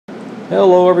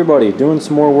Hello everybody, doing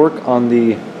some more work on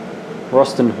the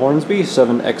Ruston Hornsby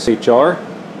 7XHR.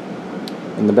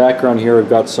 In the background here I've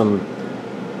got some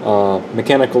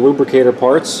mechanical lubricator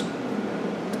parts.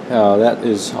 That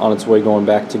is on its way going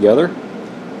back together.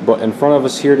 But in front of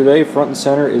us here today, front and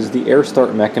center, is the air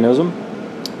start mechanism.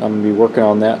 I'm going to be working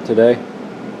on that today.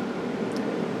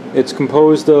 It's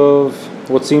composed of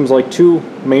what seems like two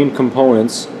main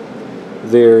components.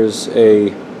 There's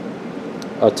a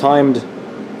timed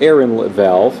air inlet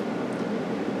valve,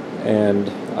 and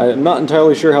I'm not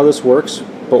entirely sure how this works,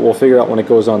 but we'll figure out when it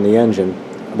goes on the engine.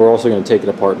 We're also going to take it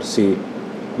apart to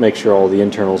make sure all the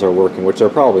internals are working, which they're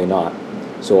probably not,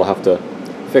 so we'll have to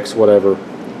fix whatever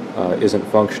isn't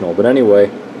functional. But anyway,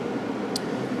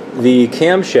 the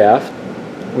camshaft,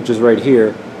 which is right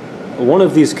here, one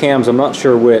of these cams, I'm not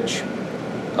sure which,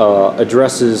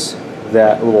 addresses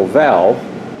that little valve.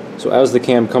 So as the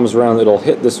cam comes around, it'll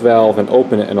hit this valve and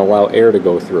open it and allow air to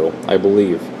go through, I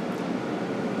believe.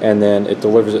 And then it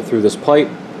delivers it through this pipe,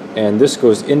 and this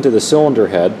goes into the cylinder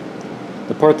head.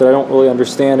 The part that I don't really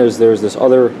understand is there's this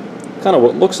other, kind of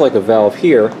what looks like a valve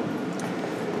here,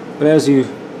 but as you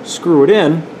screw it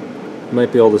in, you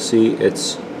might be able to see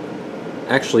it's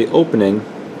actually opening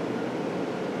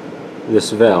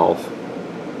this valve.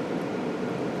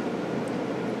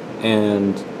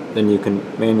 And then you can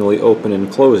manually open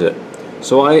and close it.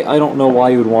 So I don't know why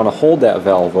you would want to hold that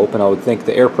valve open. I would think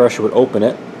the air pressure would open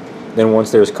it. Then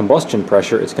once there's combustion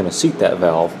pressure, it's going to seat that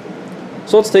valve.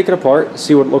 So let's take it apart,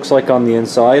 see what it looks like on the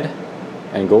inside,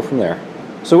 and go from there.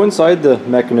 So inside the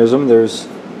mechanism there's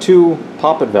two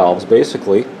poppet valves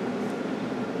basically.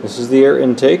 This is the air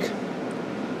intake,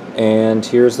 and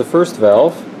here's the first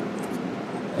valve,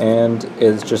 and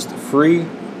it's just free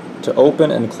to open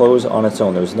and close on its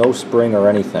own. There's no spring or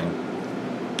anything.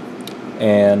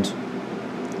 And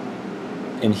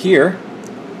in here,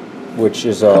 which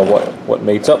is what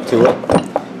mates up to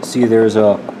it, see there's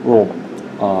a little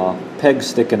peg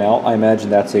sticking out. I imagine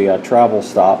that's a travel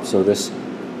stop, so this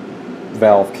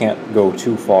valve can't go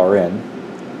too far in.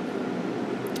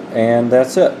 And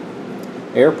that's it.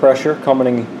 Air pressure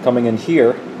coming in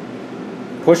here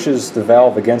pushes the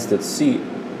valve against its seat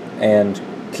and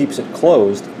keeps it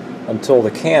closed until the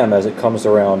cam, as it comes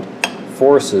around,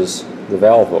 forces the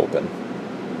valve open.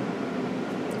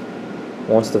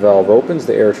 Once the valve opens,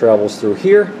 the air travels through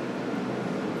here,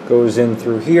 goes in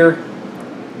through here,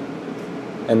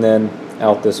 and then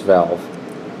out this valve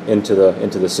into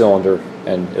the cylinder,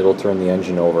 and it'll turn the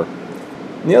engine over.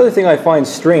 And the other thing I find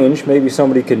strange, maybe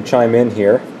somebody can chime in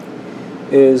here,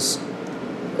 is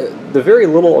the very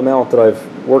little amount that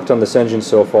I've worked on this engine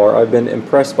so far. I've been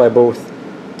impressed by both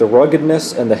the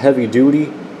ruggedness and the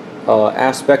heavy-duty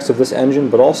aspects of this engine,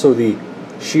 but also the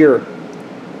sheer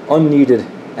unneeded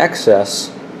excess,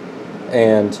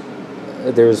 and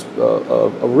there's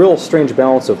a real strange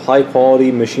balance of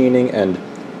high-quality machining and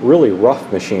really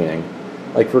rough machining.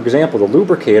 Like, for example, the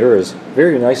lubricator is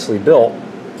very nicely built,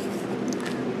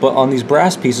 but on these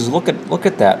brass pieces, look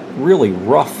at that really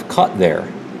rough cut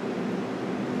there.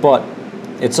 But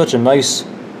it's such a nice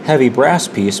heavy brass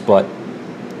piece, but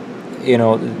you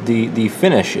know, the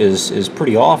finish is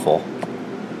pretty awful.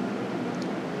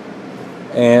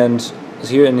 And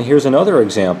here's another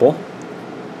example.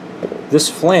 This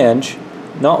flange,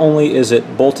 not only is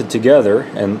it bolted together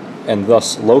and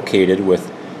thus located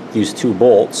with these two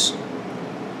bolts,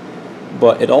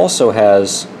 but it also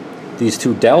has these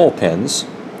two dowel pins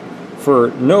for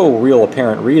no real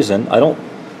apparent reason. I don't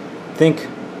think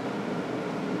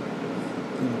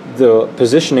the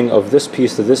positioning of this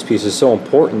piece to this piece is so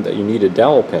important that you needed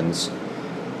dowel pins,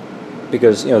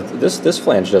 because you know this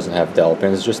flange doesn't have dowel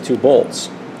pins, it's just two bolts.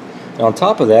 And on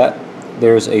top of that,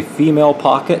 there's a female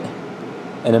pocket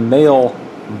and a male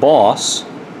boss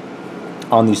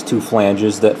on these two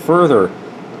flanges that further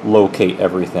locate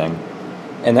everything,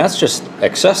 and that's just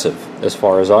excessive as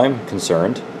far as I'm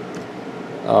concerned.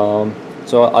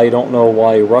 So I don't know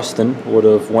why Ruston would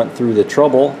have went through the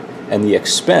trouble and the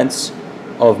expense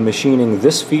of machining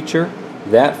this feature,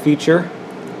 that feature,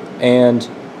 and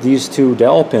these two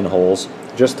dowel pin holes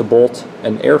just to bolt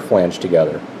an air flange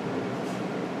together.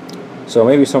 So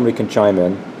maybe somebody can chime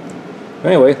in.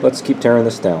 Anyway, let's keep tearing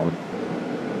this down.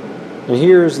 And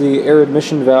here's the air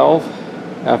admission valve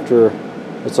after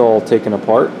it's all taken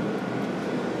apart.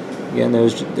 Again,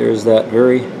 there's that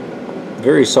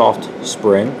very soft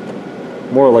spring,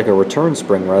 more like a return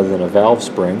spring rather than a valve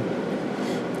spring.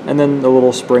 And then the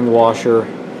little spring washer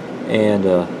and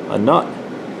a nut.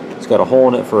 It's got a hole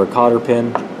in it for a cotter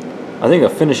pin. I think a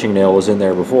finishing nail was in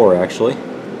there before, actually.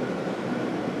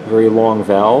 Very long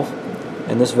valve.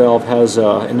 And this valve has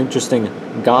an interesting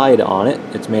guide on it.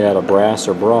 It's made out of brass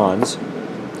or bronze.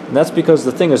 And that's because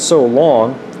the thing is so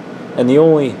long, and the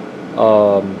only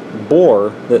bore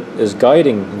that is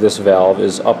guiding this valve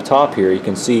is up top here. You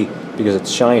can see because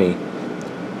it's shiny.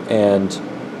 And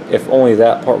if only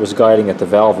that part was guiding it, the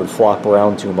valve would flop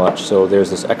around too much. So there's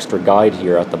this extra guide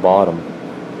here at the bottom.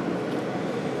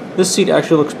 This seat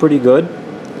actually looks pretty good,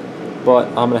 but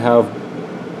I'm going to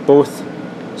have both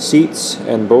seats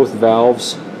and both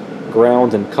valves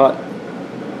ground and cut.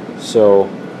 So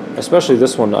especially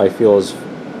this one I feel is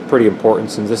pretty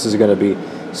important, since this is going to be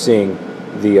seeing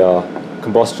the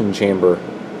combustion chamber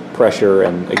pressure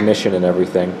and ignition and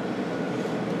everything.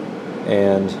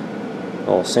 And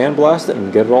I'll sandblast it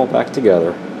and get it all back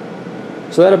together.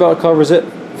 So that about covers it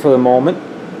for the moment.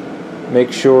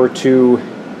 Make sure to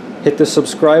hit the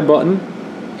subscribe button,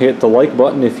 hit the like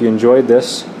button if you enjoyed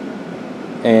this,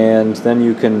 and then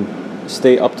you can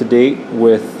stay up to date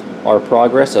with our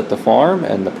progress at the farm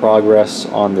and the progress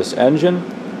on this engine.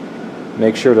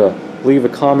 Make sure to leave a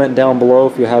comment down below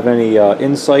if you have any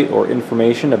insight or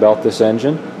information about this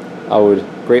engine. I would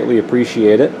greatly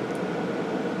appreciate it.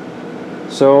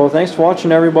 So thanks for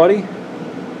watching, everybody,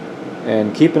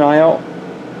 and keep an eye out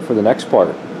for the next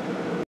part.